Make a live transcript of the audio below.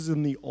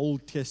In the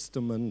Old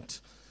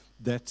Testament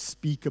that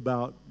speak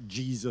about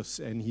Jesus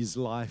and his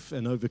life,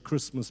 and over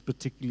Christmas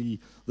particularly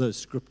those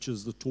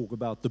scriptures that talk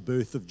about the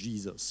birth of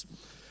Jesus.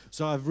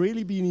 So I've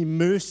really been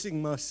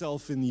immersing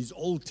myself in these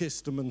Old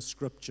Testament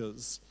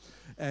scriptures,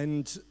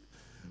 and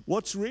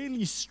what's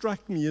really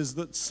struck me is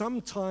that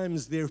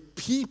sometimes there are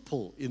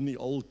people in the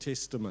Old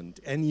Testament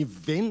and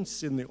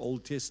events in the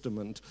Old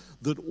Testament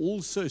that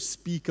also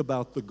speak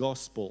about the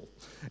gospel.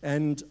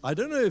 And I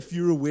don't know if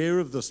you're aware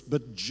of this,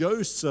 but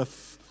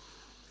Joseph,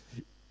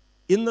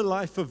 in the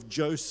life of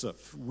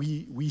Joseph,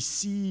 we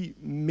see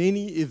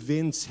many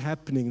events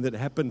happening that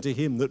happened to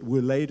him that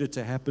were later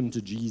to happen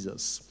to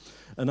Jesus.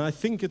 And I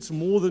think it's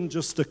more than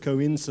just a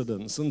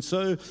coincidence. And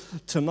so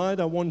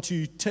tonight I want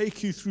to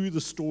take you through the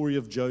story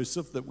of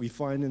Joseph that we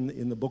find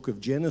in the book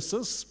of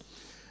Genesis,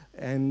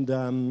 and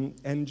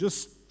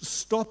just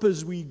stop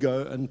as we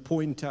go and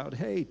point out,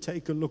 hey,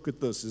 take a look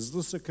at this. Is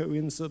this a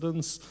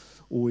coincidence,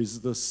 or is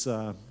this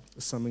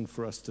something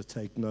for us to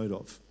take note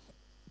of?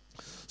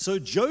 So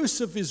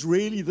Joseph is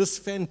really this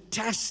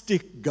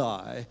fantastic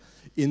guy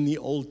in the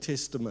Old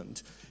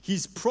Testament.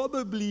 He's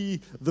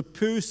probably the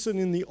person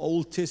in the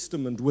Old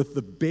Testament with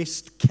the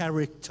best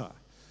character.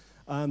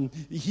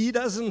 He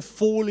doesn't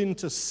fall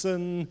into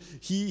sin.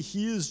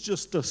 He is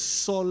just a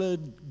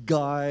solid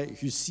guy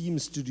who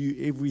seems to do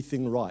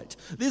everything right.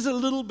 There's a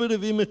little bit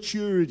of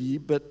immaturity,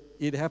 but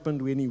it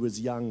happened when he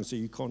was young, so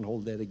you can't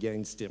hold that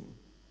against him.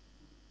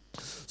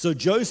 So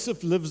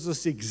Joseph lives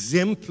this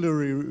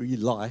exemplary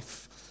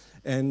life,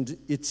 and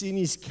it's in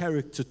his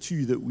character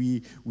too that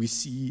we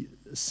see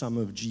some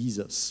of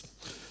Jesus.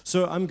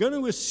 So I'm going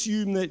to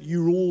assume that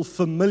you're all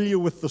familiar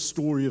with the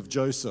story of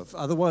Joseph.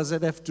 Otherwise,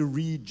 I'd have to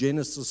read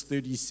Genesis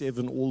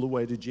 37 all the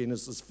way to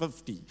Genesis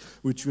 50,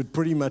 which would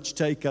pretty much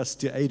take us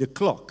to 8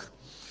 o'clock.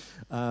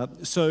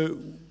 So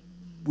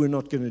we're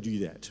not going to do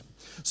that.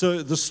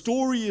 So the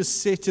story is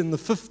set in the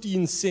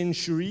 15th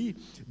century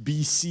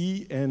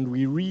BC, and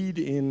we read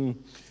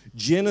in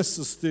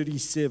Genesis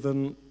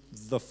 37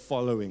 the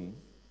following.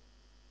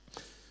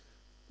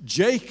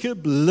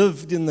 Jacob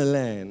lived in the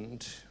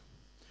land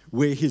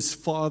where his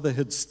father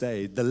had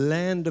stayed, the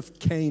land of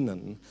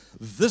Canaan.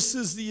 This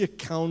is the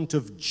account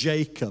of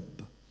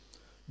Jacob.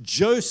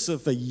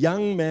 Joseph, a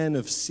young man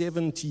of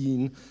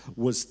 17,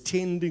 was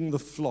tending the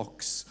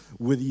flocks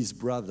with his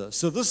brother.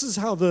 So this is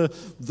how the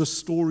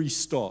story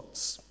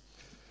starts.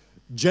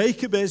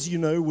 Jacob, as you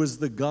know, was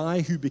the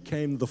guy who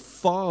became the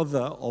father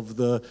of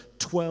the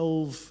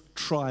 12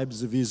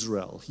 tribes of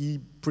Israel. He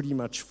pretty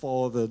much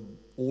fathered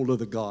all of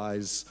the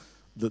guys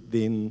that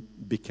then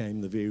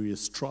became the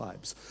various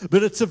tribes.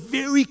 But it's a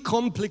very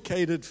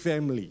complicated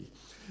family,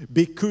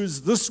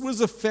 because this was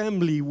a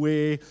family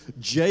where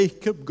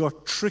Jacob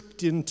got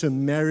tricked into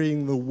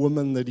marrying the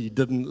woman that he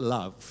didn't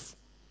love.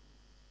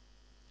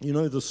 You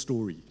know the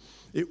story.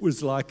 It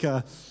was like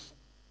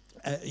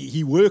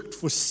he worked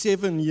for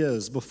 7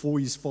 years before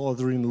his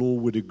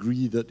father-in-law would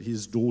agree that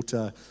his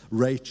daughter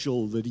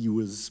Rachel, that he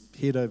was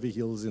head over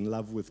heels in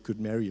love with, could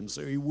marry him.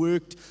 So he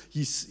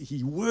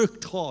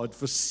worked hard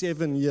for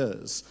 7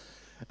 years.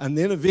 And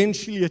then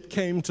eventually it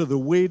came to the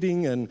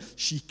wedding, and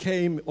she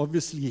came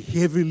obviously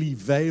heavily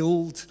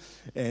veiled,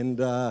 and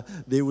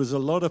there was a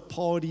lot of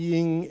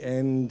partying,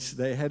 and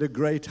they had a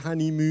great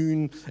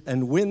honeymoon.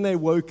 And when they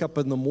woke up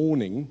in the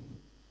morning,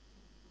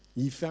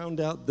 he found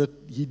out that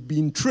he'd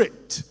been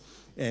tricked,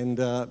 and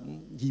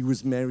he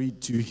was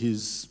married to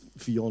his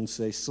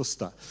fiancée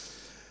sister.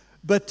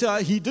 But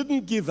he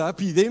didn't give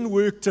up. He then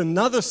worked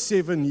another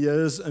 7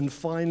 years and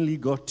finally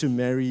got to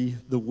marry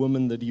the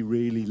woman that he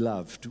really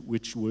loved,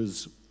 which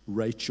was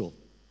Rachel.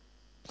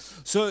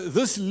 So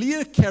this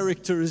Leah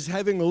character is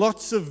having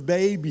lots of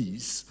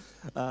babies,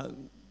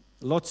 and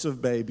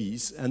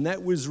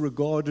that was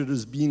regarded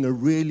as being a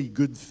really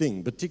good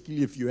thing,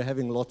 particularly if you're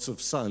having lots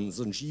of sons,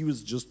 and she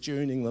was just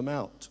churning them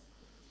out.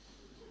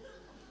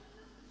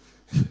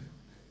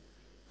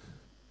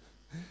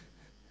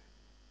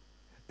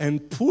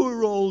 And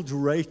poor old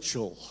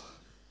Rachel,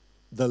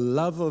 the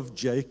love of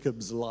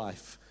Jacob's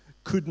life,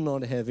 could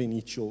not have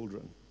any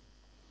children.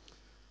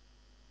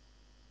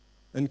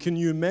 And can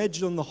you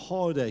imagine the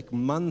heartache,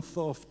 month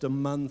after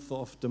month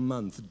after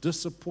month,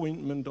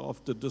 disappointment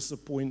after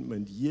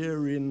disappointment,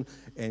 year in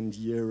and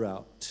year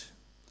out?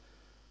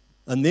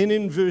 And then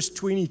in verse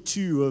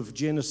 22 of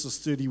Genesis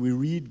 30, we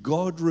read,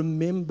 God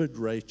remembered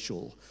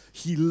Rachel.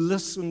 He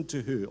listened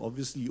to her,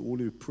 obviously all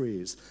her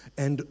prayers,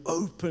 and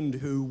opened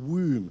her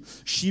womb.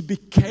 She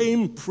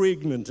became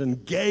pregnant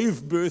and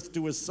gave birth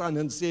to a son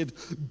and said,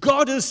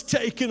 God has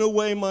taken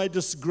away my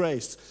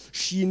disgrace.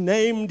 She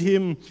named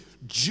him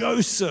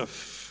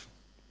Joseph.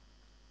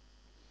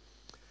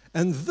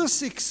 And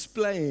this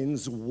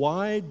explains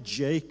why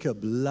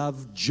Jacob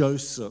loved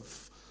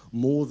Joseph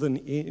more than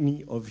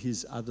any of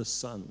his other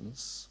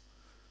sons.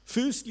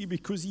 Firstly,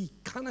 because he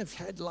kind of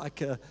had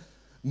like a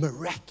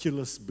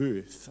miraculous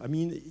birth. I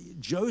mean,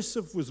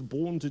 Joseph was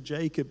born to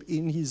Jacob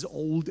in his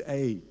old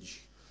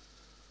age.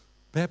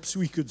 Perhaps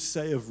we could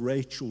say of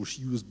Rachel,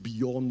 she was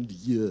beyond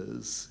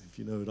years, if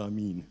you know what I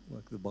mean.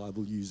 Like the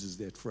Bible uses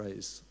that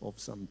phrase of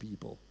some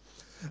people.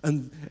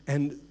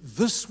 And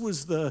this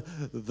was the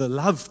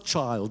love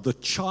child, the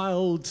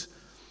child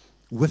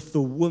with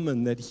the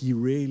woman that he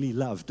really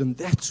loved. And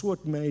that's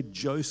what made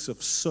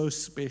Joseph so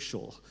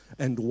special,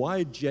 and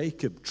why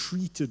Jacob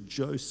treated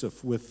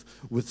Joseph with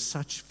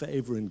such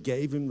favor and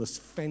gave him this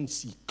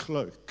fancy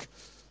cloak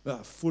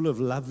full of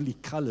lovely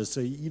colors,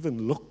 so he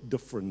even looked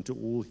different to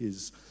all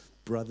his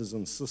brothers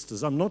and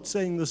sisters. I'm not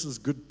saying this is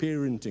good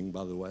parenting,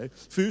 by the way.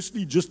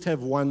 Firstly, just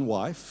have one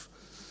wife.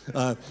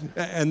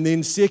 And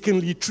then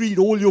secondly, treat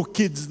all your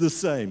kids the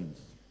same.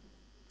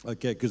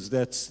 Okay, because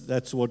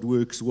that's what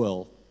works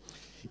well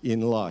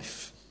in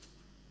life.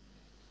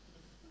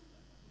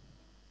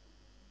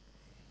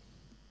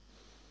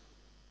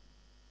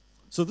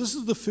 So this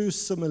is the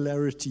first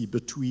similarity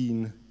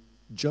between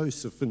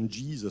Joseph and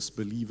Jesus,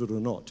 believe it or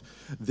not.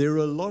 There are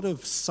a lot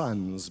of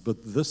sons, but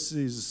this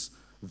is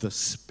the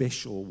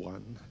special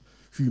one,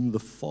 whom the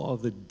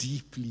Father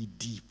deeply,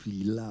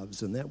 deeply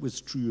loves. And that was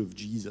true of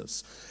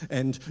Jesus.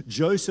 And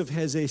Joseph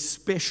has a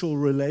special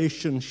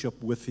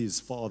relationship with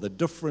his father,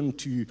 different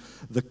to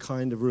the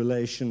kind of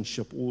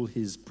relationship all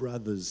his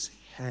brothers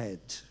had.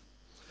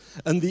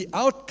 And the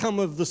outcome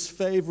of this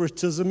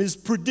favoritism is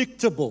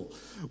predictable.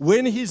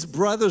 When his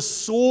brothers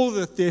saw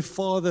that their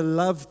father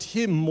loved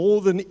him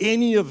more than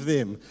any of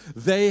them,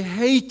 they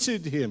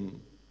hated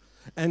him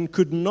and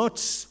could not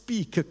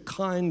speak a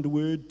kind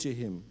word to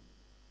him.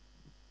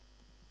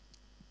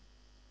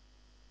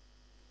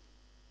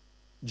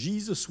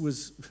 Jesus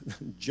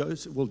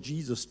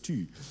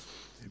too,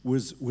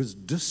 was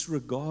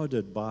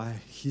disregarded by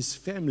his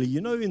family.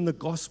 You know, in the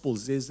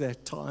Gospels, there's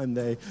that time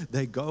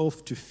they go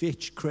off to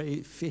fetch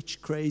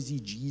crazy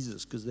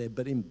Jesus because they're a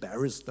bit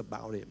embarrassed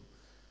about him.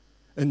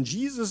 And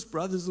Jesus'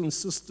 brothers and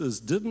sisters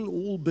didn't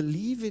all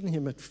believe in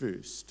him at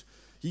first.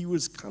 He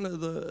was kind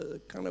of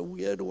the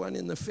weird one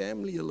in the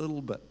family a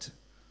little bit.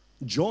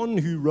 John,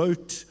 who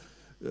wrote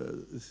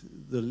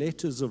the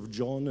letters of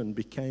John and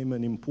became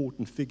an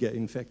important figure.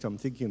 In fact, I'm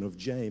thinking of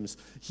James.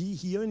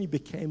 He only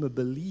became a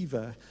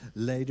believer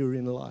later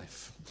in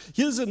life.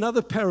 Here's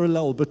another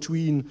parallel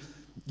between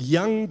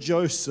young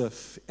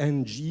Joseph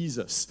and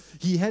Jesus.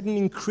 He had an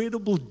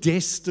incredible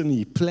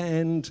destiny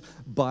planned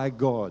by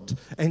God.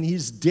 And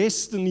his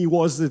destiny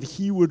was that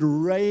he would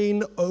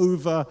reign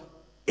over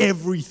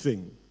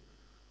everything.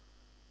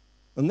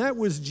 And that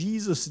was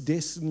Jesus'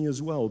 destiny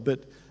as well.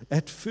 But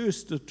at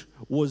first it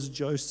was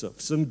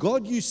Joseph's. And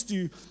God used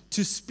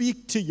to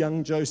speak to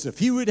young Joseph.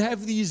 He would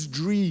have these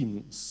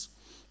dreams.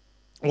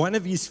 One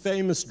of his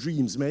famous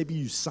dreams, maybe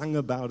you sung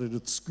about it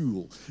at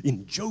school,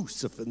 in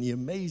Joseph and the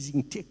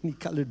amazing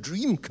Technicolor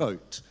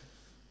Dreamcoat.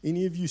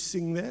 Any of you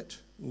sing that?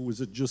 Or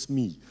was it just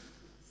me?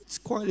 It's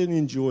quite an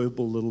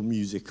enjoyable little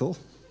musical.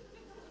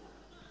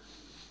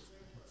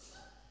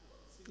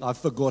 I've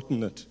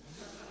forgotten it.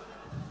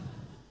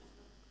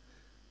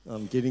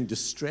 I'm getting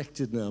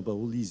distracted now by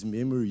all these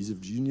memories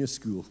of junior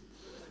school.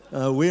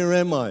 Where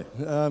am I?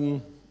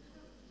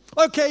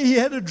 Okay, he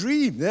had a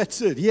dream. That's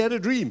it. He had a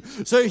dream.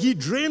 So he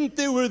dreamt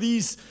there were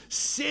these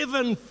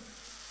 7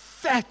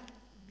 fat,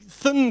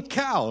 thin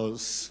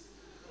cows.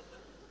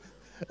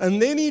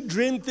 And then he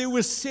dreamt there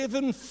were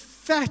 7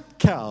 fat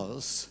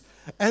cows.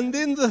 And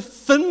then the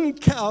thin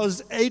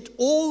cows ate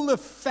all the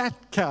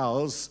fat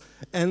cows,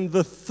 and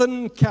the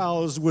thin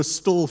cows were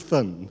still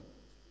thin.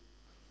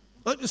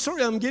 Oh,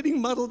 sorry, I'm getting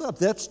muddled up.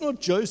 That's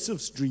not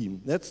Joseph's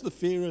dream. That's the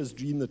Pharaoh's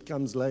dream that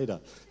comes later.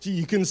 Gee,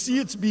 you can see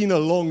it's been a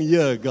long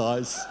year,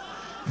 guys.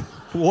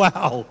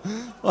 Wow.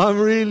 I'm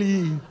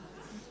really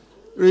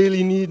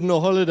needing a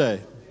holiday.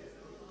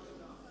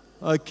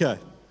 Okay,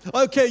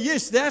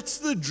 yes, that's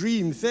the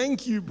dream.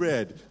 Thank you,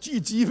 Brad. Gee,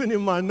 it's even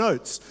in my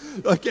notes.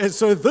 Okay,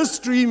 so this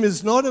dream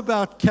is not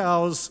about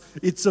cows.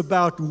 It's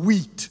about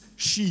wheat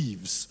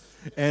sheaves.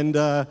 And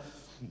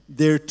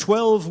there are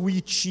 12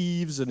 wheat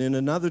sheaves, and in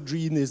another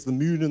dream there's the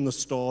moon and the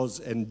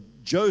stars, and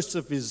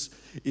Joseph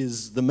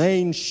is the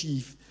main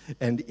sheaf,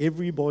 and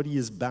everybody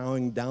is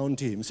bowing down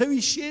to him. So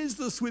he shares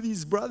this with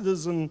his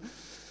brothers and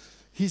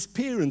his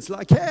parents,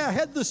 like, hey, I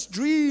had this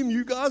dream,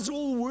 you guys are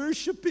all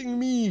worshiping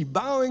me,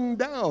 bowing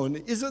down.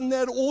 Isn't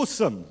that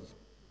awesome?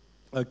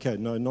 Okay,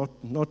 no,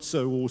 not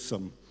so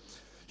awesome.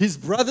 His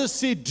brothers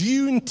said, do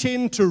you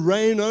intend to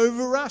reign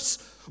over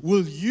us?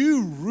 Will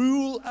you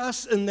rule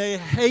us? And they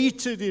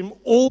hated him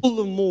all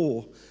the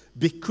more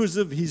because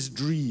of his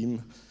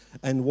dream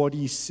and what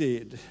he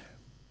said.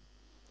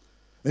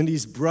 And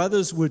his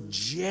brothers were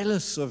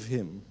jealous of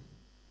him.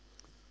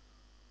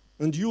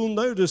 And you'll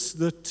notice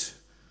that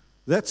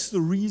that's the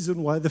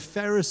reason why the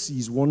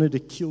Pharisees wanted to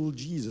kill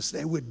Jesus.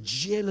 They were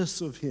jealous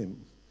of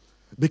him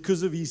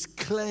because of his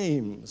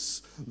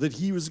claims that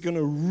he was going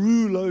to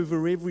rule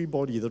over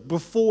everybody, that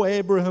before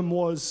Abraham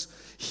was,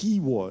 he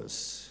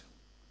was.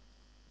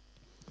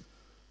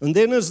 And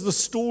then as the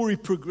story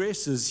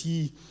progresses,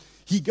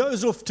 he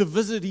goes off to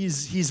visit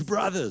his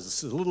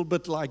brothers, a little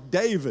bit like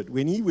David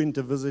when he went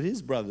to visit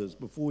his brothers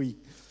before he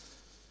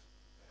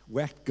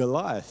whacked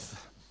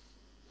Goliath.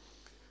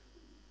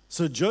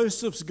 So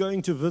Joseph's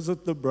going to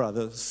visit the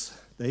brothers.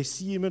 They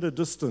see him at a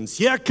distance.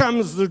 Here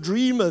comes the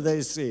dreamer,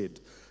 they said.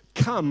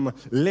 come,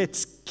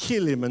 let's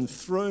kill him and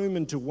throw him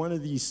into one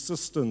of these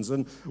cisterns,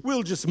 and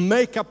we'll just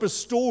make up a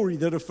story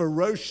that a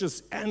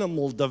ferocious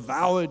animal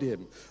devoured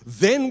him.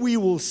 Then we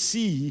will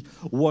see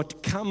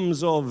what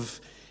comes of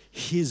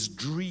his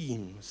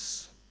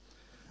dreams.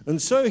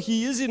 And so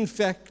he is, in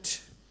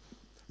fact,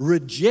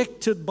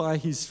 rejected by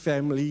his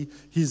family.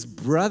 His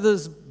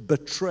brothers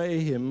betray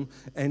him,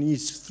 and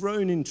he's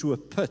thrown into a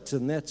pit,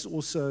 and that's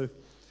also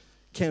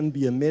can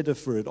be a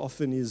metaphor. It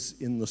often is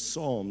in the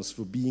Psalms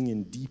for being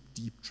in deep,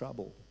 deep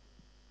trouble.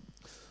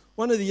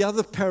 One of the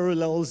other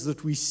parallels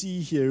that we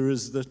see here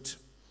is that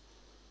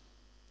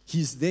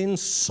he's then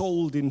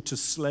sold into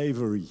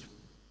slavery.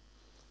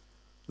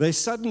 They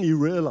suddenly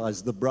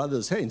realize, the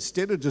brothers, hey,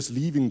 instead of just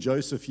leaving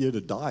Joseph here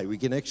to die, we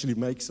can actually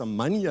make some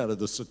money out of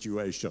the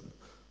situation.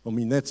 I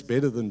mean, that's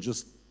better than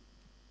just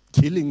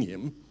killing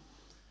him.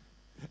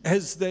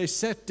 As they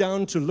sat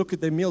down to look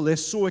at their meal, they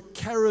saw a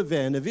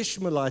caravan of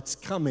Ishmaelites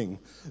coming.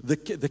 The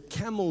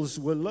camels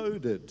were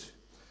loaded.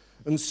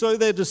 And so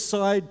they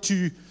decide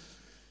to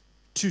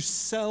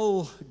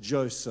sell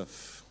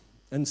Joseph.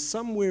 And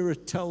somewhere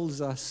it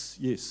tells us,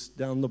 yes,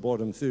 down the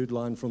bottom, third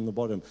line from the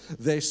bottom,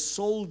 they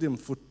sold him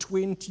for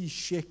 20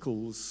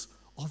 shekels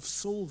of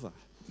silver.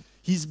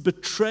 He's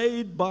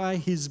betrayed by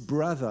his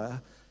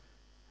brother,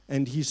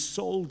 and he's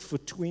sold for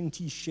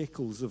 20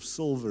 shekels of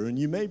silver. And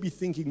you may be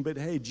thinking, but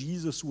hey,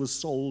 Jesus was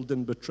sold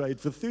and betrayed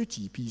for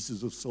 30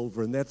 pieces of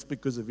silver, and that's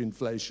because of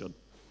inflation.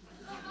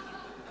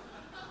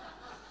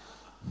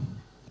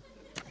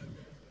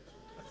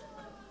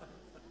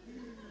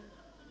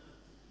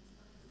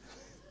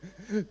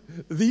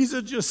 These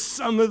are just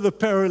some of the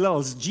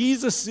parallels.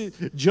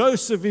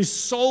 Joseph is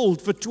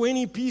sold for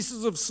 20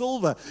 pieces of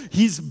silver.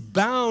 He's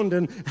bound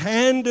and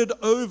handed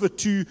over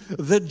to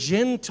the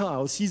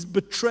Gentiles. He's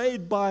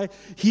betrayed by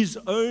his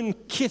own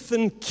kith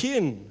and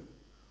kin.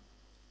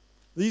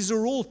 These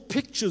are all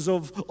pictures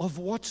of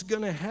what's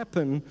going to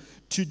happen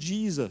to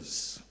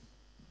Jesus.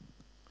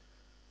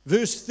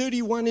 Verse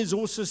 31 is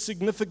also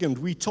significant.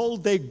 We're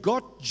told they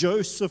got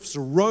Joseph's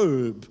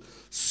robe,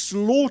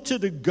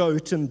 slaughtered a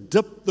goat, and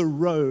dipped the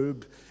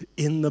robe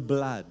in the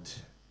blood.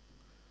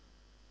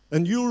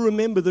 And you'll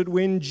remember that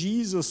when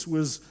Jesus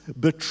was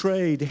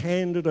betrayed,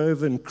 handed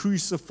over, and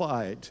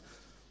crucified,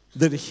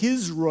 that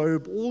his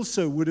robe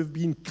also would have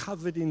been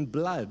covered in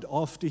blood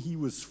after he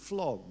was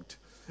flogged.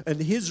 And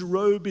his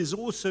robe is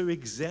also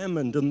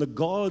examined, and the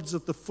guards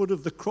at the foot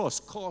of the cross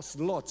cast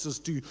lots as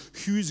to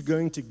who's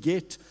going to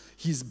get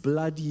his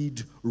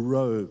bloodied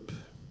robe.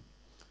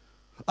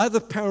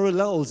 Other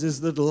parallels is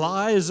that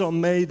lies are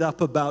made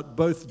up about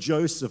both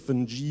Joseph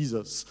and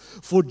Jesus.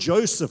 For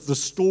Joseph, the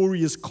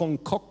story is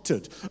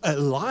concocted. A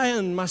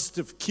lion must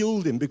have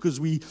killed him because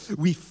we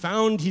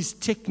found his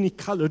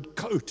technicolored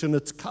coat and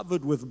it's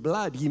covered with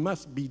blood. He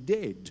must be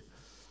dead.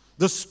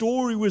 The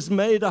story was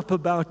made up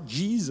about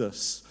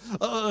Jesus.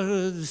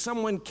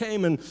 Someone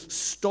came and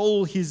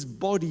stole his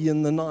body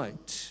in the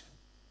night.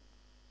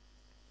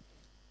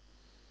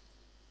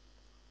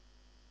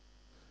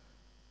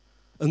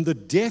 And the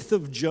death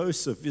of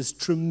Joseph is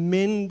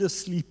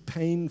tremendously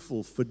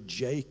painful for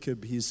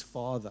Jacob, his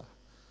father.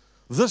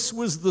 This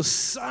was the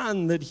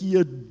son that he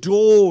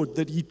adored,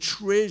 that he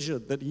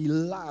treasured, that he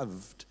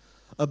loved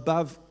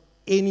above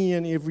any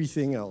and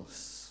everything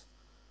else.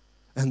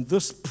 And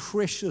this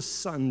precious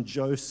son,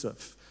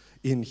 Joseph,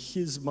 in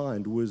his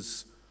mind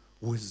was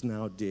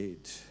now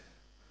dead.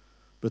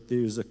 But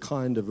there's a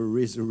kind of a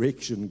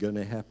resurrection going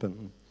to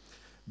happen,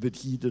 but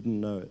he didn't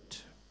know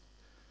it.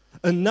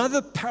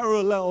 Another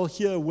parallel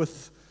here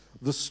with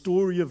the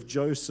story of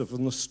Joseph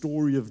and the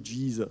story of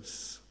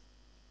Jesus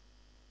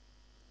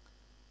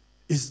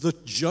is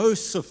that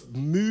Joseph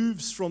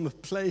moves from a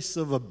place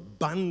of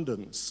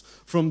abundance,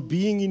 from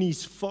being in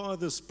his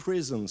father's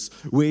presence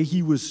where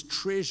he was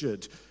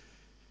treasured.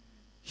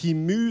 He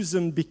moves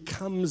and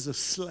becomes a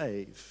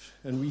slave.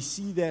 And we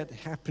see that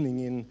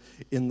happening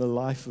in the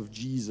life of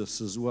Jesus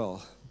as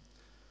well.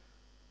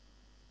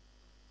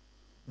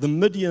 The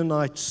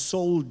Midianites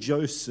sold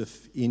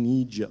Joseph in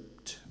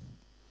Egypt,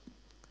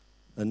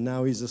 and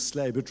now he's a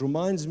slave. It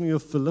reminds me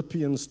of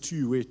Philippians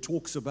 2, where it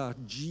talks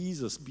about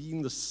Jesus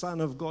being the Son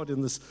of God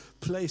in this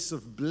place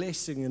of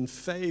blessing and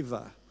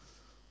favor,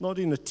 not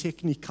in a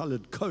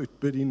technicolored coat,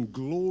 but in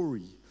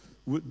glory,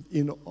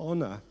 in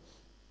honor.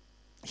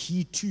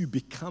 He too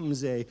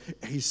becomes a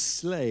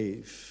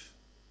slave.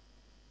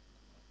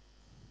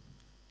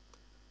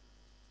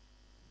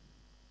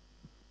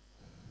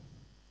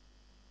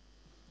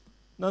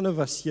 None of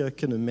us here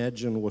can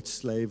imagine what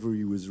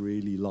slavery was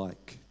really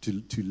like,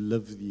 to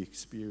live the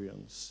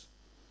experience.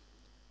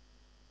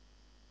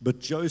 But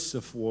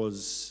Joseph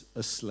was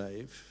a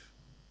slave.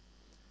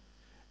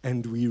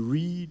 And we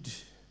read,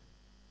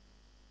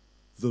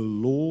 the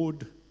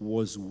Lord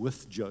was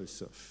with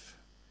Joseph,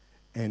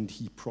 and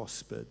he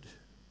prospered.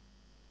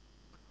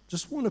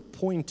 Just want to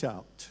point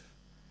out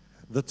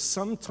that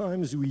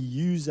sometimes we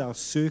use our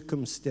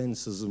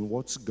circumstances and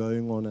what's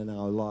going on in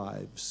our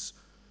lives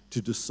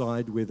to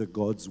decide whether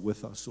God's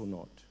with us or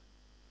not.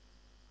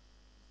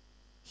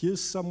 Here's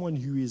someone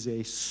who is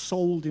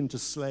sold into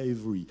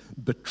slavery,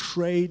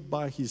 betrayed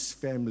by his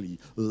family,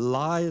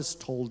 lies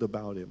told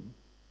about him.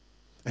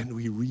 And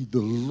we read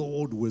the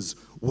Lord was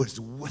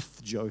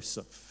with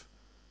Joseph.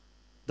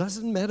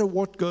 Doesn't matter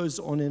what goes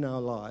on in our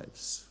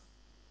lives.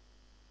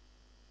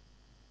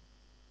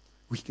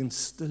 We can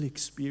still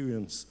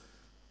experience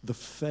the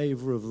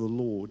favor of the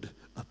Lord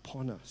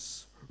upon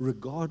us,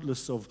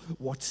 regardless of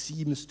what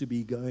seems to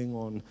be going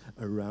on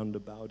around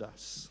about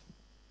us.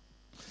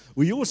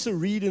 We also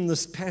read in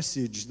this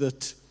passage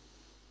that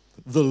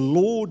the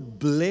Lord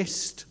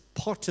blessed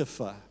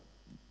Potiphar.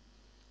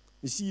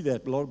 You see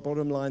that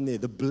bottom line there.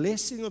 The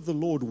blessing of the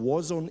Lord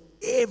was on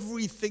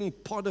everything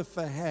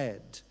Potiphar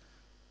had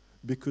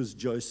because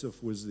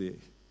Joseph was there.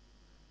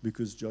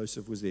 Because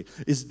Joseph was there.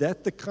 Is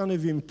that the kind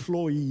of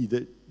employee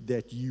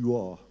that you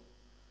are?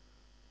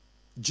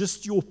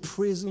 Just your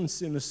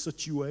presence in a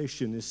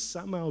situation is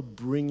somehow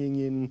bringing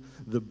in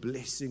the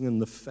blessing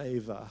and the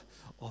favor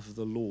of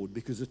the Lord,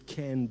 because it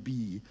can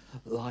be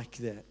like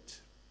that.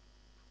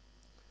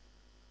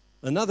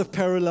 Another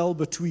parallel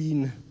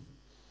between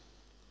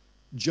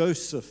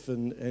Joseph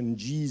and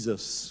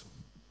Jesus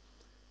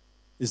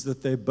is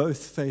that they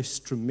both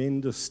faced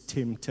tremendous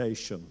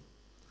temptation.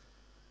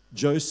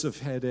 Joseph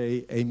had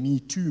a Me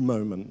Too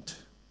moment.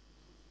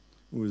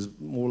 It was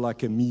more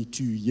like a Me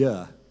Too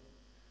year.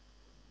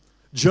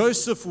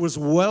 Joseph was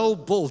well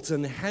built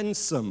and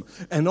handsome,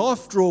 and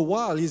after a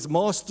while his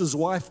master's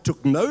wife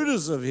took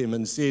notice of him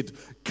and said,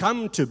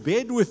 "Come to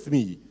bed with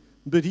me,"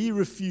 but he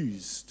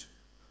refused.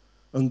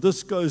 And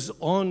this goes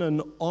on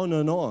and on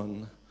and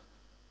on.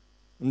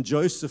 And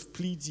Joseph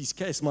pleads his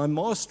case. "My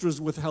master has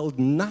withheld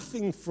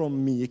nothing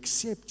from me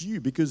except you,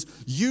 because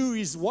you,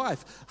 his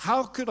wife.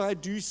 How could I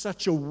do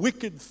such a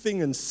wicked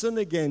thing and sin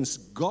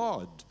against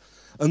God?"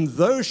 And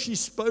though she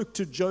spoke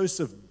to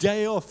Joseph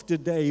day after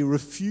day, he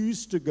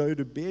refused to go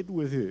to bed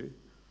with her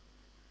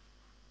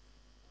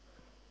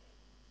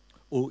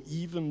or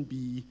even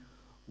be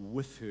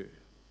with her.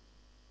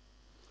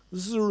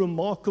 This is a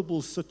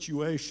remarkable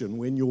situation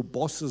when your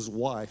boss's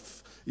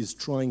wife is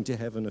trying to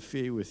have an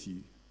affair with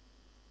you.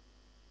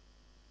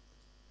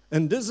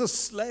 And as a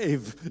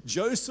slave,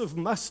 Joseph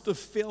must have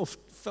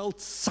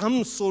felt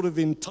some sort of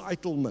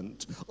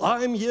entitlement.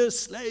 I'm here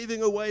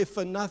slaving away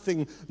for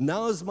nothing.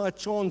 Now's my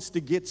chance to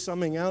get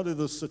something out of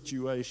this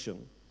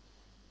situation.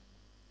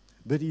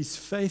 But his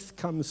faith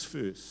comes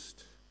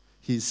first.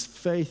 His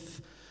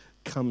faith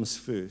comes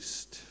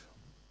first.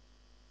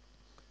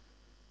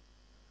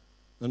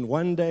 And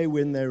one day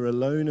when they're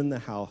alone in the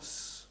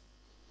house,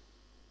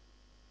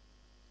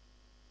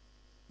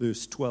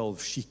 verse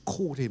 12, she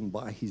caught him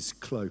by his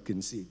cloak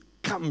and said,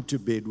 "Come to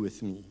bed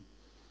with me."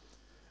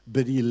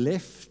 But he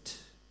left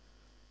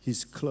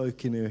his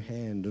cloak in her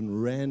hand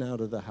and ran out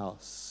of the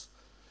house.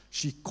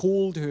 She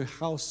called her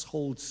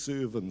household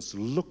servants.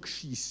 "Look,"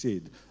 she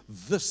said,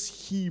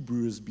 "this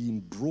Hebrew has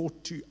been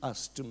brought to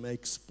us to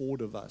make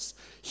sport of us.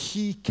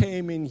 He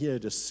came in here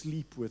to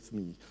sleep with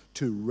me,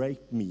 to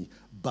rape me,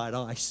 but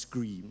I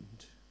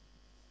screamed."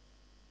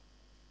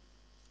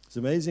 It's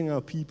amazing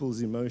how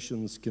people's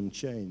emotions can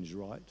change,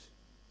 right?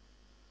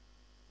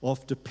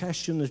 After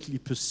passionately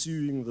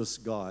pursuing this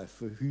guy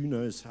for who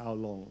knows how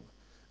long,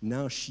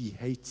 now she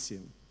hates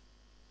him.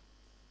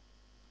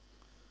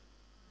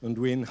 And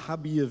when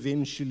hubby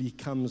eventually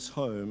comes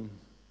home,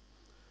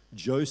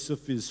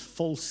 Joseph is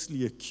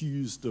falsely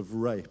accused of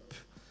rape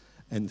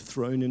and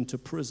thrown into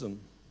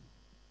prison.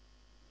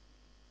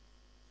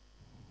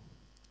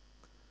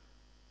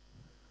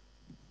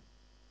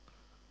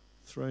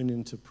 Thrown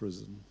into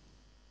prison.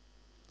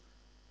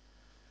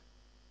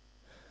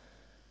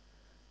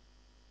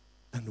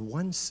 And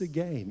once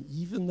again,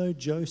 even though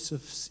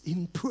Joseph's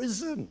in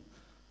prison,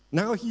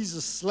 now he's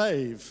a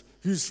slave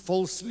who's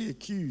falsely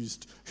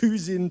accused,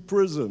 who's in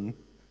prison,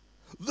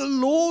 the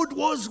Lord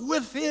was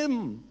with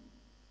him.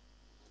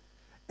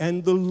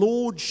 And the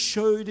Lord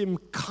showed him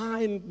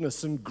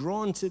kindness and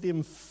granted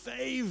him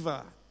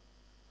favor.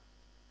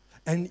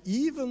 And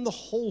even the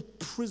whole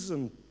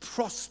prison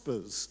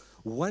prospers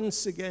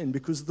once again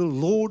because the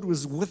Lord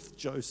was with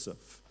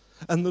Joseph.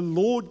 And the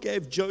Lord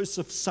gave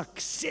Joseph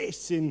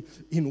success in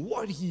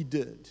what he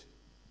did.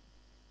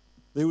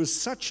 There was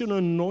such an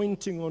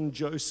anointing on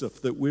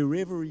Joseph that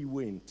wherever he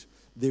went,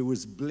 there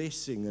was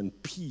blessing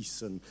and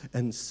peace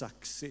and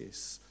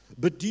success.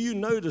 But do you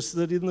notice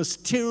that in this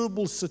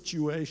terrible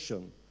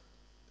situation,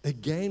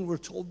 again we're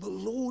told the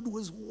Lord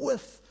was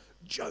with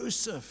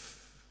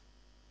Joseph.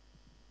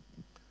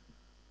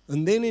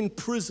 And then in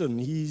prison,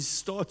 he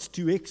starts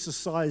to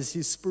exercise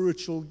his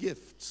spiritual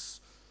gifts.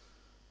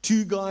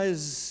 Two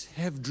guys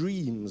have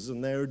dreams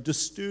and they're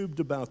disturbed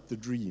about the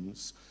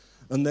dreams.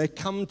 And they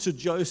come to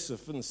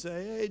Joseph and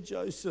say, "Hey,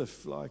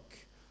 Joseph,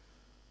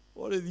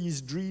 what are these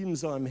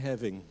dreams I'm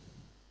having?"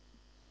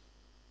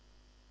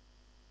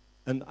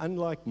 And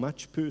unlike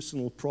much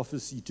personal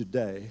prophecy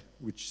today,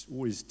 which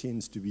always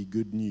tends to be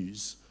good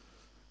news,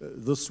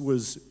 this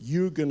was,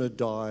 "You're going to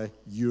die,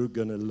 you're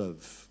going to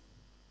live."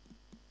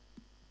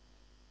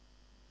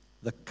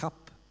 The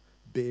cup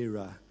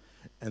bearer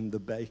and the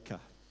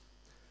baker.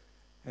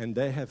 And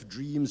they have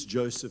dreams.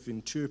 Joseph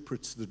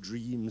interprets the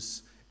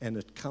dreams, and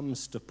it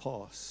comes to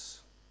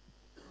pass.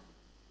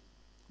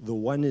 The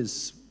one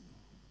is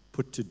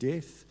put to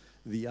death,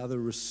 the other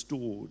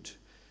restored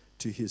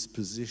to his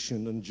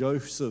position. And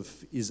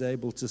Joseph is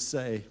able to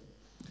say,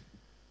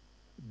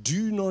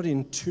 do not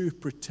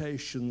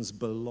interpretations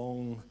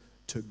belong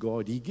to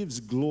God? He gives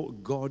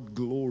God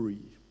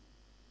glory.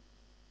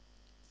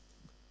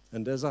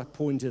 And as I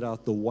pointed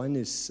out, the one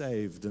is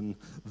saved and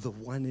the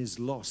one is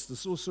lost.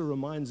 This also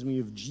reminds me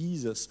of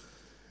Jesus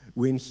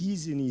when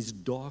he's in his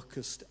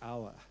darkest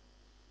hour.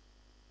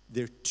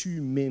 There are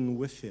two men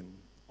with him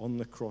on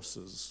the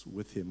crosses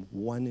with him.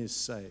 One is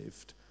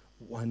saved,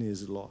 one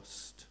is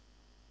lost.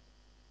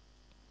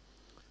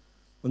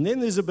 And then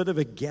there's a bit of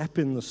a gap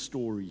in the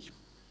story.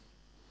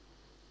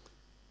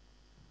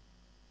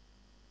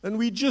 And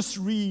we just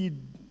read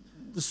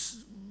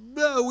this,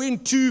 when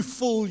 2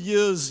 full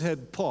years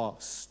had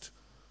passed.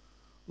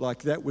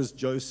 Like that was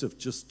Joseph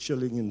just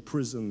chilling in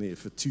prison there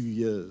for 2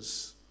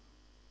 years.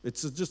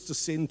 It's just a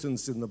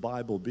sentence in the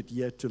Bible, but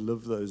he had to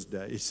live those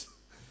days.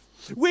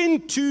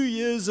 When 2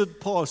 years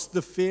had passed,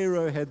 the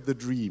Pharaoh had the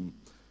dream.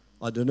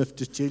 I don't have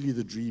to tell you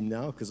the dream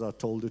now because I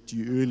told it to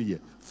you earlier.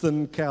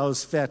 Thin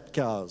cows, fat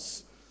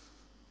cows.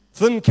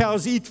 Thin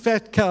cows eat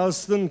fat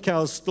cows, thin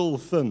cows still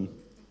thin.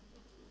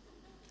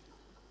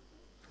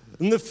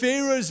 And the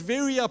Pharaoh's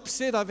very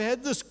upset. I've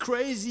had this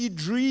crazy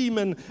dream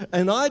and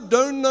I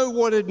don't know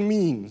what it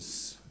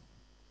means.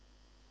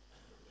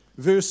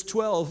 Verse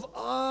 12,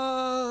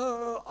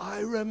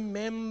 I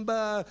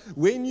remember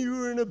when you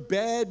were in a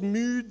bad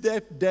mood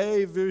that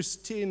day, verse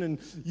 10, and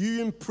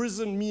you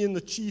imprisoned me and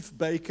the chief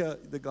baker,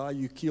 the guy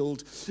you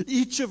killed.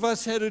 Each of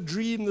us had a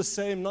dream the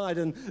same night,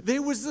 and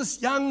there was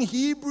this young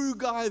Hebrew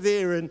guy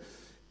there, and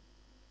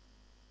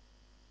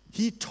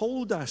he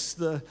told us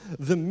the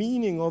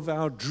meaning of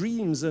our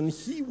dreams, and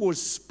he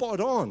was spot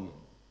on.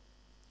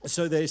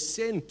 So they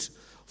sent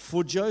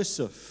for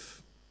Joseph.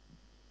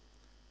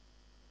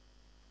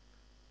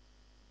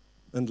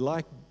 And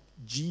like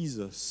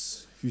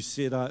Jesus, who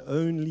said, I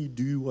only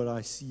do what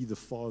I see the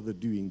Father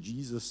doing,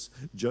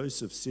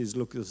 Joseph says,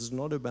 look, this is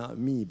not about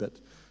me,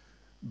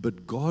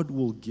 but God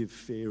will give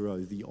Pharaoh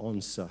the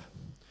answer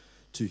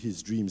to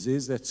his dreams.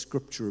 There's that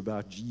scripture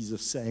about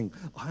Jesus saying,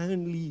 I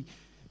only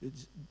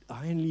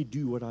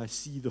do what I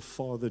see the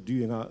Father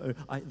doing.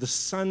 The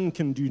Son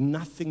can do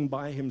nothing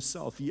by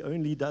himself. He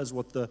only does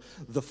what the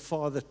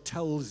Father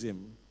tells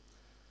him.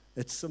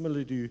 It's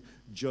similar to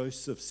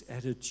Joseph's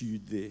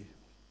attitude there.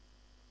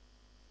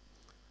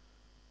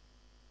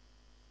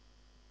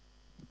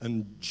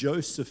 And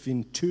Joseph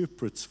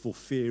interprets for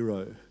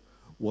Pharaoh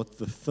what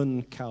the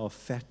thin cow,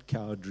 fat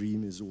cow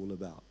dream is all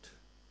about.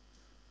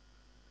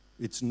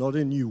 It's not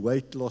a new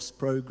weight loss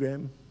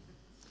program.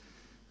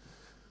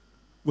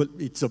 Well,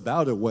 it's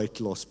about a weight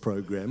loss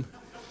program.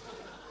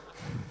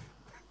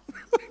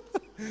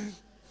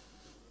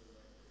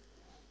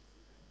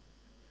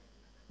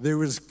 There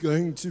was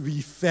going to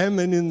be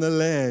famine in the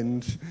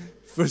land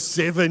for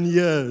 7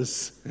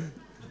 years.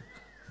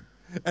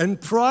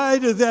 And prior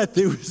to that,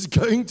 there was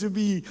going to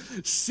be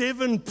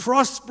 7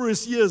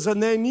 prosperous years,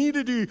 and they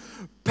needed to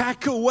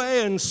pack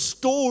away and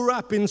store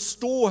up in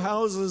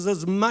storehouses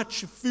as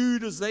much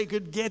food as they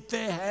could get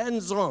their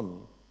hands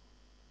on.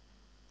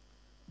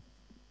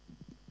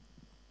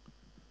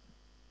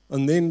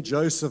 And then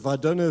Joseph, I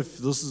don't know if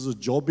this is a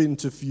job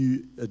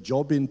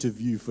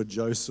interview for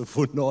Joseph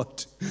or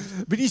not,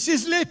 but he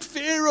says, let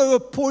Pharaoh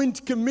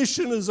appoint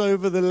commissioners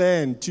over the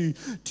land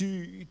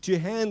to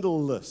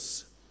handle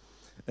this.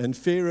 And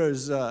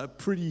Pharaoh's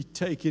pretty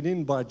taken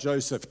in by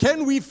Joseph.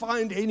 Can we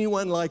find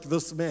anyone like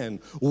this man,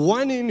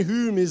 one in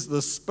whom is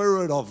the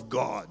Spirit of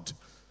God?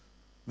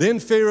 Then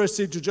Pharaoh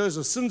said to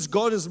Joseph, since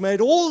God has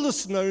made all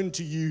this known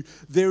to you,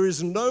 there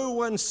is no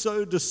one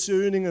so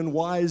discerning and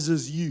wise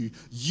as you.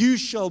 You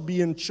shall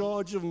be in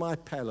charge of my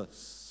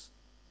palace.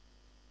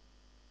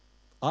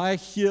 I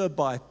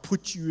hereby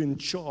put you in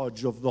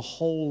charge of the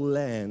whole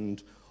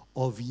land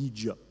of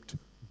Egypt.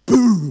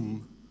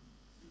 Boom!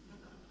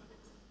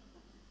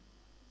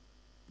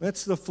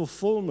 That's the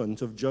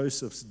fulfillment of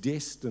Joseph's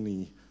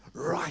destiny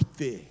right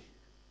there.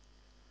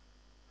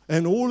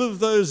 And all of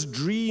those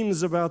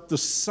dreams about the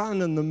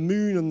sun and the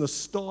moon and the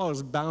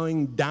stars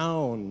bowing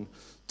down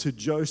to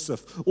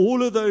Joseph,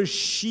 all of those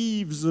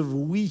sheaves of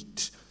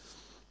wheat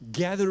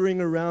gathering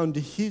around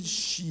his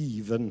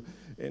sheave and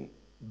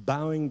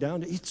bowing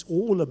down, it's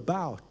all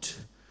about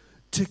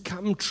to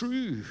come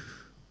true.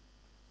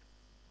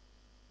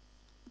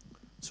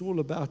 It's all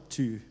about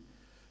to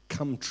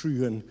come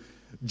true. And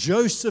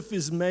Joseph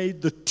is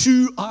made the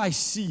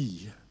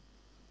 2IC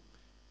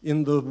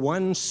in the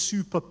one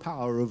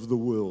superpower of the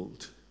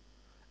world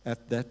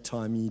at that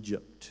time,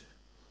 Egypt.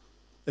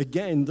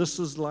 Again, this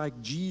is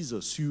like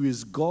Jesus, who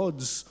is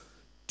God's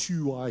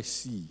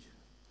 2IC,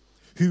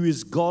 who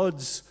is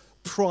God's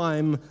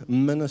prime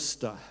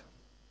minister.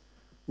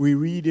 We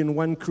read in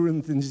 1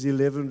 Corinthians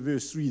 11,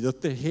 verse 3,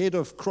 that the head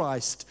of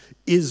Christ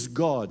is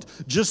God.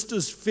 Just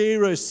as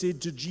Pharaoh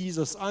said to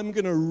Jesus, I'm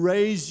going to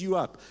raise you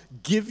up,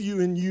 give you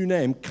a new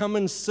name, come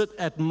and sit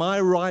at my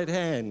right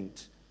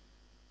hand.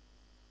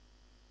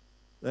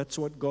 That's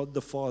what God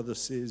the Father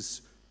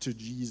says to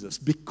Jesus.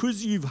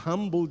 Because you've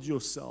humbled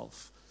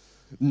yourself,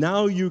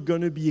 now you're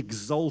going to be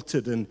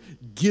exalted and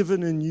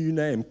given a new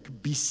name.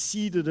 Be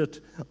seated at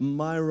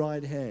my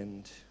right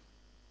hand.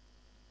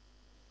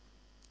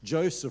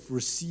 Joseph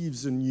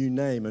receives a new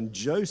name, and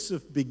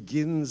Joseph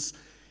begins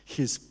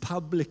his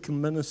public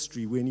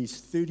ministry when he's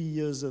 30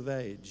 years of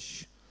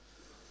age,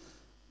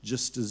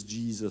 just as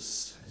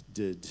Jesus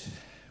did.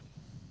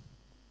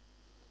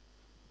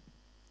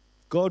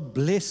 God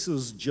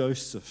blesses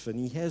Joseph, and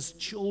he has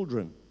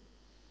children.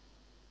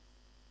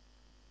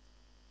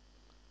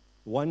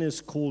 One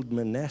is called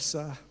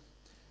Manasseh,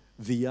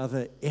 the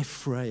other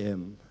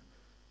Ephraim,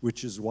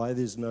 which is why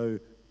there's no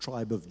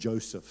tribe of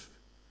Joseph.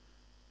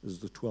 There's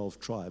the 12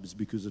 tribes,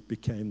 because it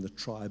became the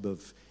tribe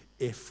of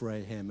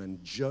Ephraim.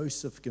 And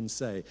Joseph can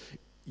say,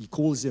 he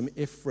calls him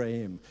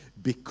Ephraim,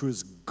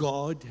 because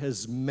God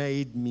has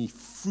made me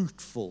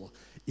fruitful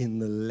in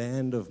the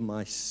land of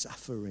my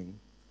suffering.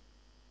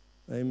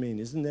 Amen.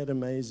 Isn't that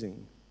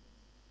amazing?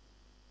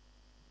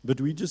 But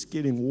we're just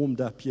getting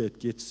warmed up here. It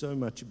gets so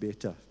much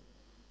better.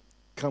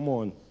 Come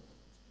on.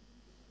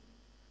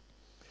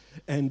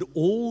 And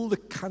all the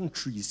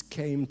countries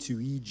came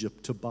to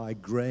Egypt to buy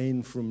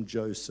grain from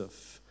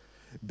Joseph,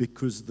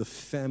 because the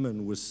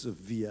famine was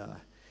severe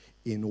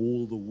in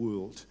all the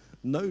world.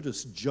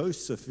 Notice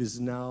Joseph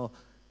is now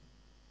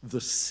the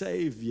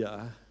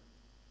savior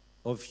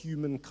of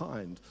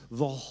humankind.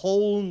 The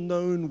whole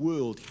known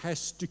world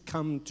has to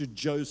come to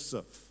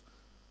Joseph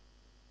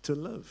to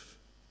live.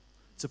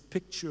 It's a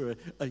picture,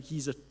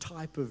 he's a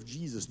type of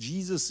Jesus.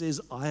 Jesus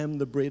says, I am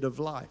the bread of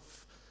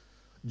life.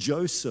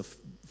 Joseph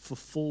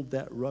fulfilled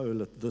that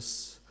role at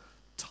this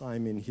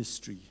time in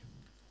history.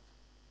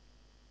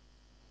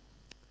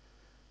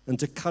 And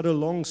to cut a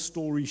long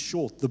story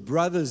short, the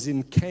brothers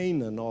in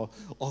Canaan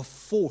are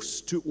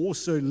forced to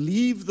also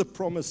leave the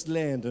promised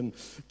land and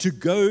to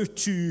go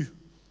to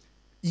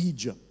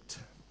Egypt.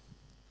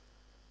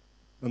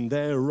 And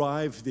they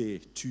arrive there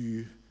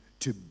to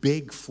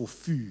beg for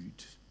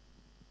food.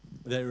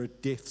 They're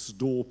at death's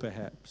door,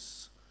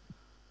 perhaps.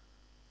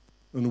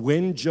 And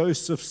when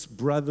Joseph's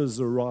brothers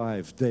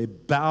arrived, they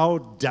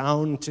bowed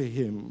down to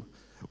him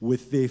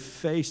with their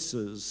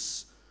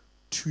faces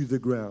to the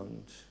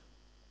ground.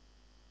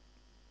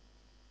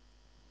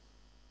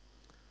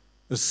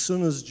 As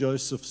soon as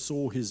Joseph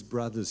saw his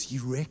brothers, he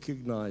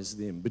recognized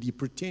them, but he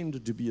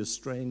pretended to be a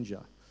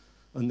stranger.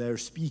 And they're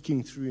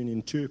speaking through an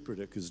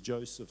interpreter, because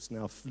Joseph's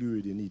now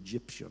fluent in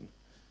Egyptian.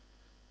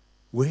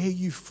 Where are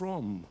you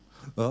from?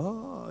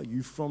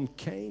 You from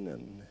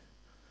Canaan.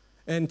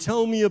 And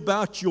tell me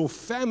about your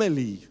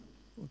family.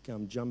 Okay,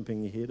 I'm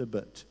jumping ahead a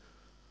bit.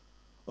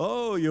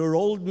 Oh, your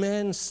old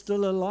man's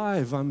still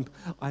alive.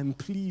 I'm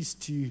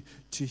pleased to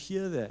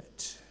hear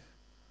that.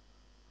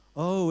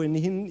 Oh, and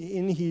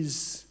in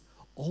his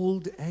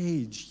old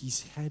age,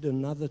 he's had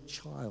another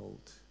child,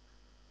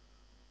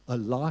 a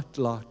Lat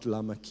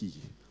Lamaki,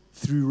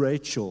 through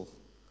Rachel,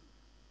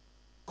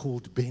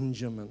 called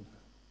Benjamin.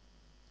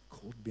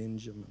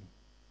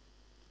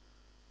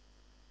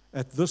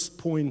 At this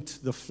point,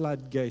 the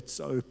floodgates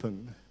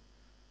open.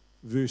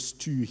 Verse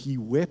 2, he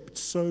wept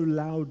so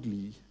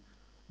loudly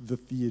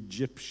that the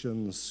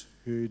Egyptians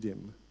heard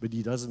him. But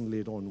he doesn't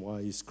let on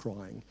why he's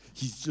crying.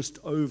 He's just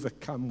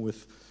overcome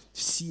with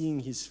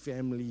seeing his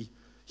family,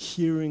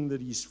 hearing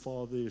that his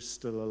father is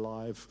still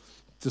alive,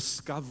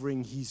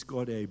 discovering he's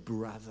got a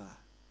brother.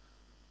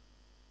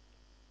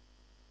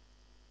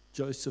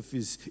 Joseph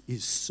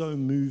is so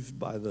moved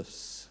by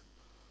this.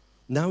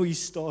 Now he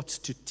starts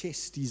to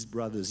test his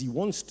brothers. He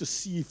wants to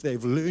see if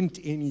they've learned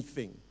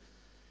anything,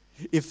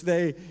 if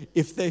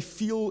they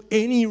feel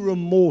any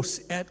remorse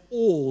at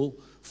all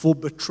for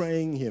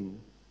betraying him.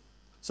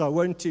 So I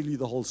won't tell you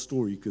the whole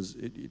story because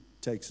it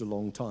takes a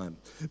long time.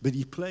 But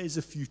he plays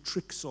a few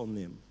tricks on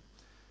them.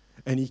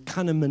 And he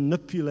kind of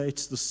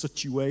manipulates the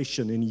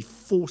situation, and he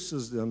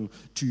forces them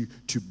to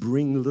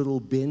bring little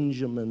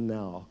Benjamin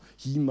now.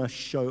 He must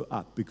show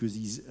up because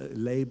he's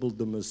labeled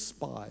them as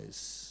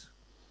spies.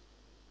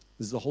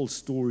 There's the whole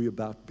story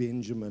about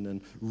Benjamin,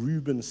 and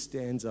Reuben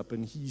stands up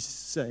and he's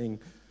saying,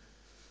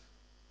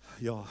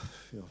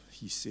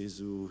 he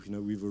says,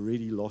 we've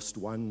already lost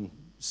one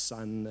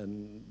son,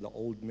 and the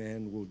old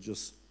man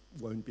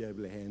won't be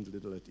able to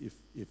handle it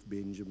if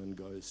Benjamin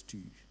goes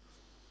too.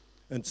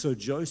 And so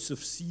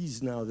Joseph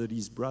sees now that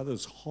his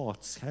brothers'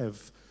 hearts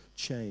have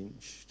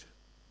changed.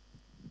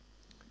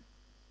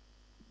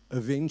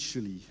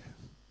 Eventually,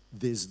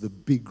 there's the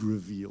big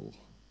reveal.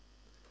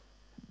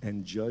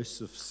 And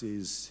Joseph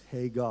says,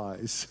 hey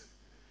guys,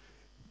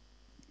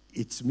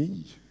 it's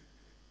me.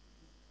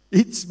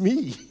 It's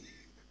me,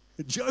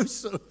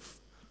 Joseph.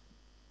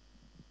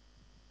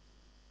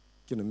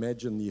 You can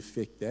imagine the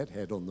effect that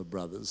had on the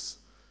brothers.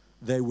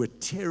 They were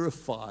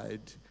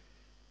terrified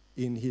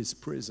in his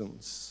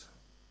presence.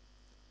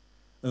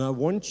 And I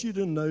want you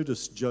to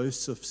notice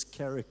Joseph's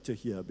character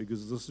here,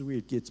 because this is where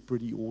it gets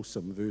pretty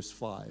awesome. Verse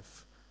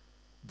 5.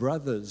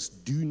 Brothers,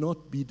 do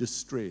not be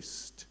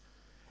distressed,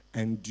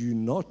 and do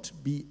not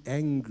be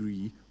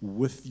angry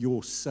with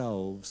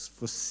yourselves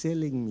for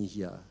selling me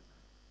here,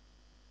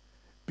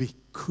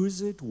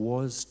 because it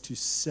was to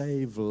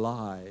save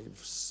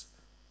lives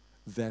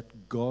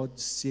that God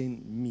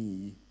sent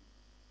me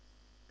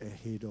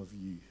ahead of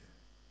you.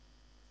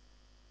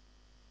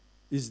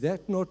 Is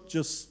that not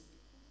just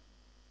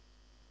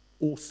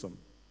awesome?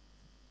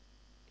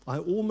 I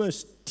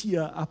almost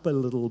tear up a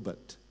little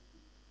bit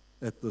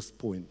at this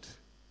point.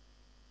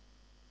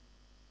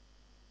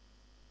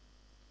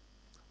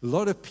 A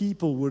lot of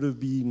people would have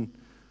been,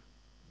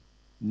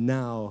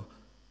 now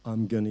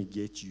I'm going to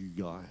get you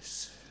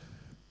guys.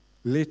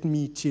 Let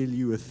me tell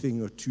you a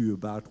thing or two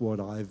about what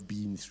I've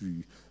been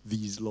through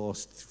these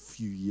last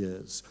few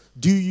years.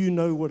 Do you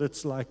know what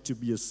it's like to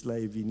be a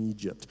slave in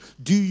Egypt?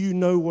 Do you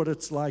know what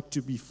it's like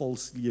to be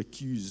falsely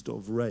accused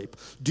of rape?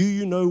 Do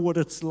you know what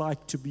it's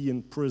like to be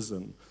in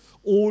prison?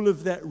 All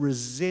of that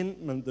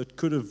resentment that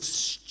could have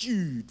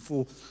stewed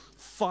for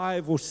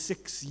 5 or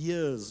 6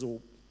 years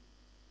or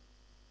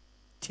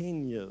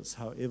 10 years,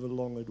 however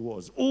long it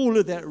was. All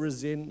of that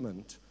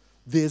resentment.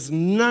 There's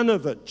none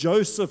of it.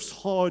 Joseph's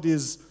heart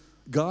is,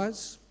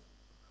 guys,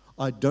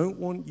 I don't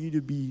want you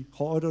to be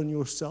hard on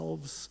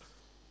yourselves,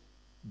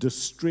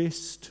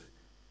 distressed,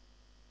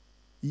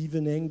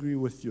 even angry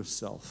with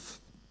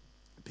yourself,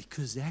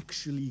 because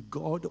actually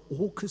God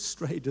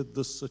orchestrated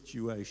this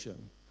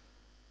situation.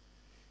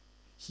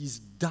 He's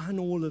done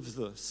all of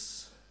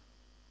this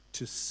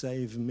to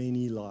save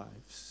many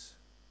lives.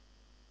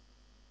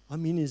 I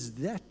mean, is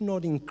that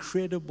not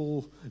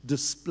incredible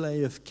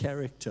display of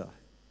character?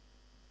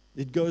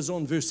 It goes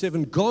on, verse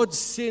 7, God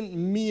sent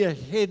me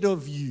ahead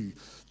of you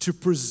to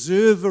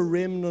preserve a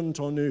remnant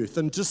on earth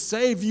and to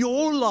save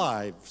your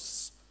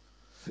lives.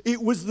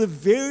 It was the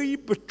very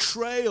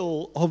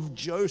betrayal of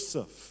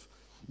Joseph,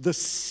 the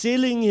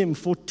selling him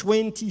for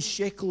 20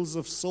 shekels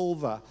of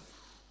silver,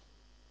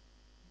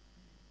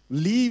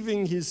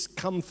 leaving his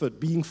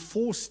comfort, being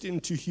forced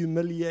into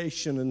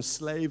humiliation and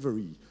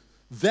slavery.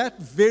 That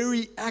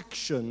very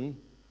action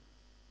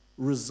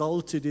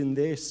resulted in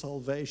their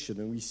salvation.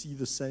 And we see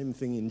the same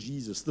thing in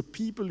Jesus. The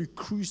people who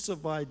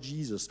crucified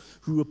Jesus,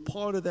 who were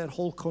part of that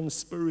whole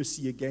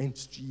conspiracy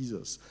against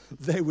Jesus,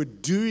 they were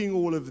doing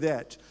all of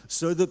that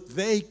so that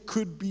they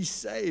could be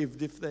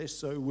saved if they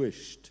so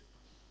wished.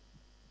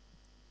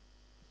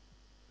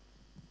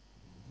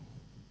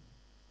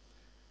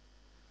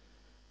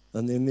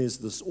 And then there's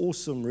this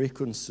awesome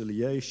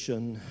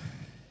reconciliation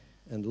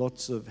and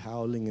lots of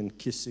howling and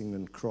kissing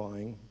and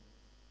crying.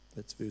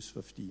 That's verse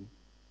 15.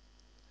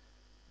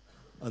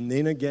 And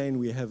then again,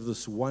 we have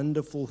this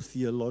wonderful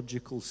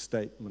theological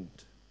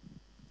statement.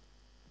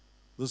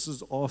 This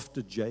is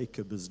after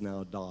Jacob has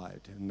now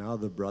died. And now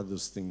the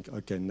brothers think,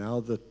 okay, now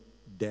that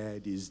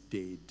dad is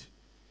dead,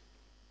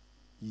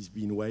 he's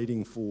been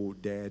waiting for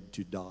dad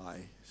to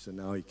die, so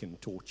now he can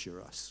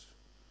torture us.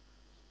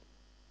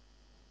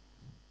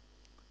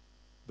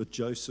 But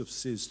Joseph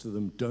says to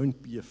them,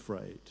 don't be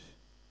afraid.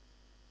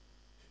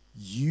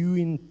 You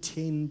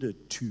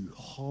intended to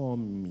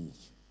harm me,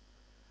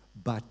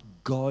 but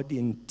God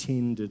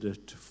intended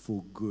it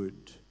for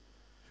good,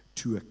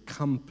 to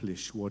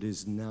accomplish what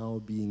is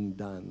now being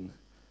done,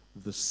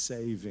 the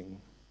saving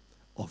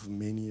of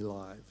many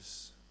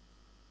lives.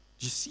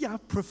 You see how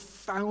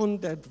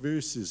profound that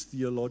verse is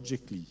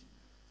theologically?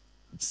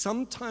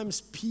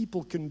 Sometimes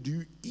people can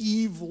do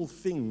evil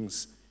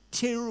things,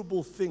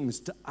 terrible things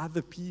to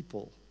other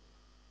people.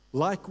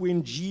 Like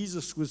when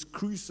Jesus was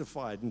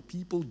crucified and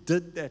people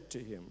did that to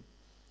him.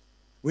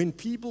 When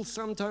people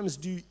sometimes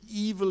do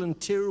evil and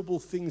terrible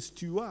things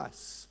to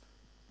us,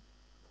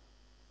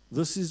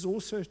 this is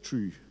also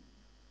true.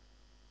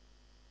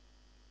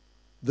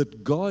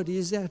 That God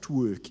is at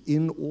work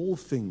in all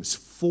things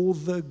for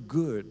the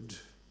good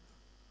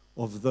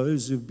of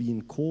those who've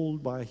been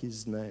called by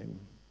his name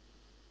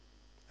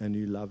and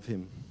who love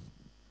him.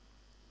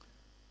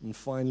 And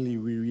finally,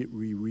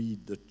 we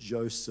read that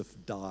Joseph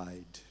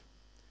died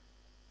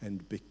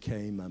and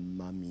became a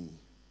mummy.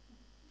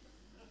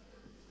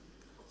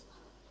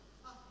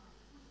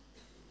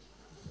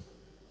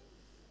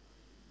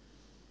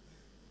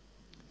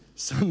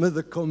 Some of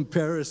the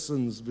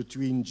comparisons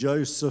between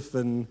Joseph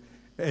and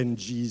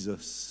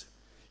Jesus.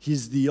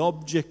 He's the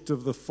object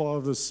of the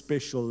Father's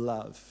special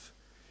love.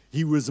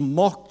 He was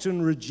mocked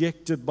and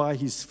rejected by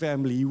his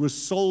family. He was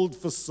sold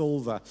for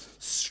silver,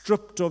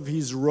 stripped of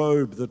his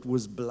robe that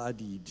was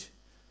bloodied,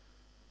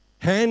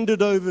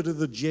 handed over to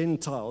the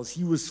Gentiles.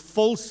 He was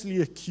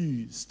falsely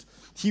accused.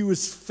 He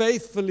was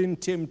faithful in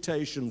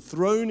temptation,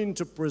 thrown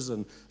into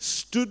prison,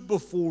 stood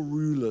before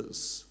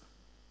rulers.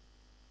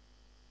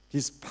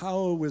 His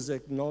power was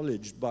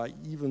acknowledged by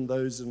even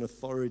those in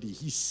authority.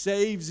 He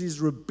saves his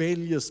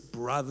rebellious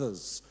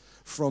brothers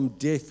from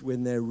death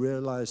when they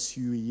realize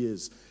who he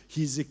is.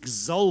 He's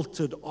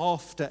exalted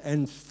after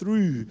and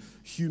through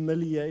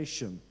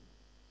humiliation.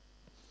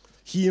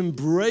 He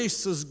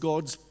embraces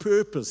God's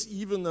purpose,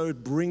 even though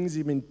it brings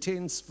him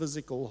intense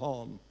physical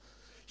harm.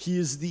 He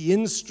is the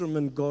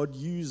instrument God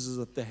uses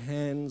at the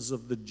hands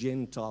of the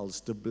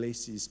Gentiles to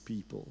bless his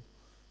people.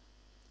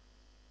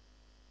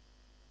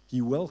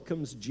 He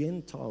welcomes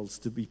Gentiles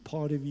to be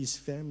part of his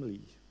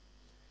family.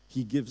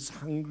 He gives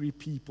hungry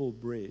people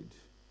bread.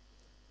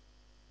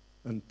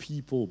 And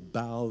people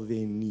bow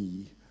their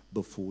knee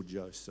before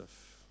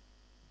Joseph.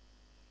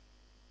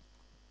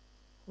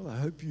 Well, I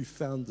hope you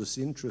found this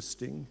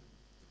interesting.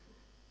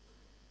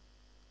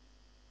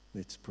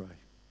 Let's pray.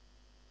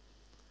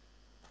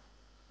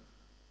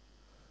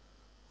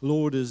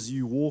 Lord, as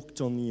you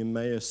walked on the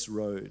Emmaus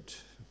Road,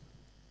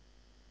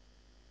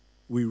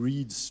 we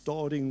read,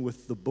 starting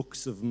with the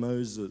books of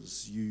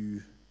Moses,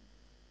 you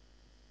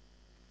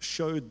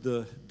showed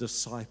the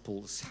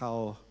disciples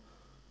how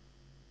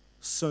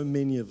so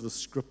many of the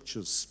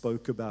scriptures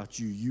spoke about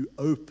you. You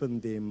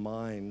opened their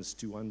minds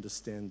to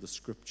understand the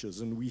scriptures.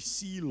 And we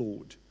see,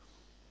 Lord,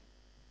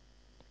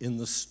 in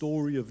the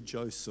story of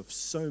Joseph,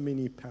 so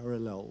many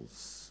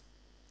parallels.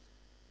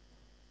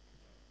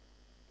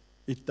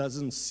 It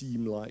doesn't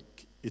seem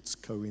like it's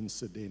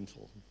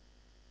coincidental.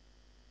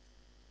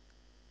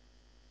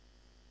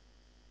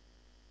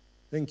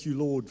 Thank you,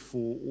 Lord,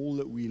 for all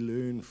that we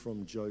learn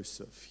from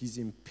Joseph, his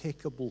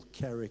impeccable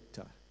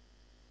character,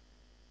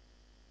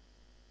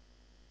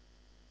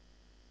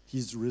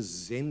 his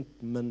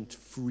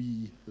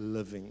resentment-free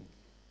living,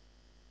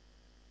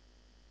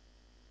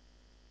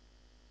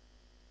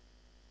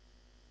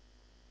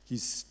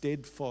 his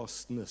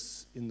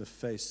steadfastness in the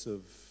face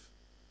of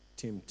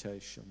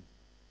temptation.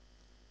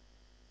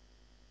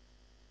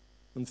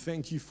 And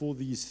thank you for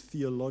these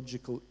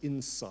theological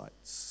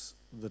insights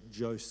that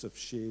Joseph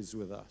shares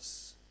with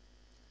us.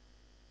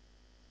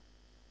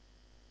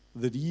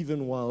 That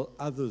even while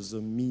others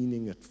are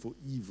meaning it for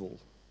evil,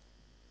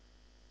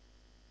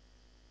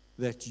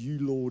 that you,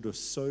 Lord, are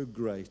so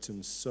great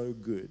and so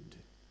good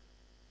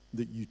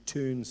that you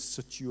turn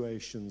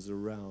situations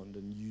around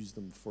and use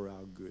them for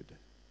our good.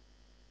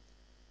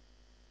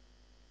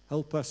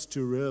 Help us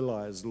to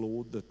realize,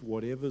 Lord, that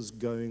whatever's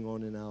going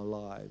on in our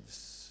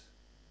lives,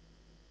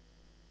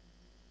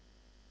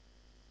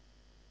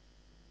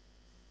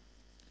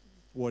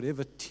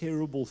 whatever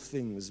terrible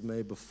things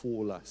may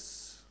befall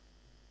us,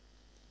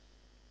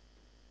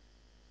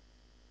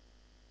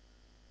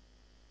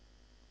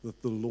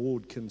 that the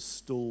Lord can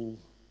still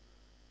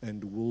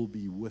and will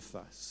be with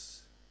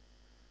us.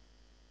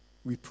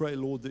 We pray,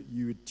 Lord, that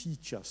you would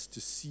teach us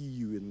to see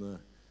you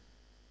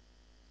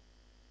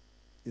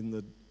in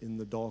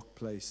the dark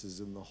places,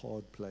 in the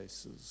hard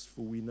places,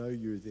 for we know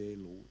you're there,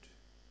 Lord.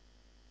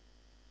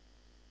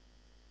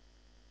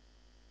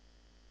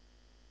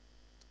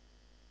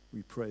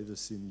 We pray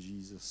this in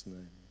Jesus'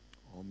 name.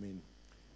 Amen.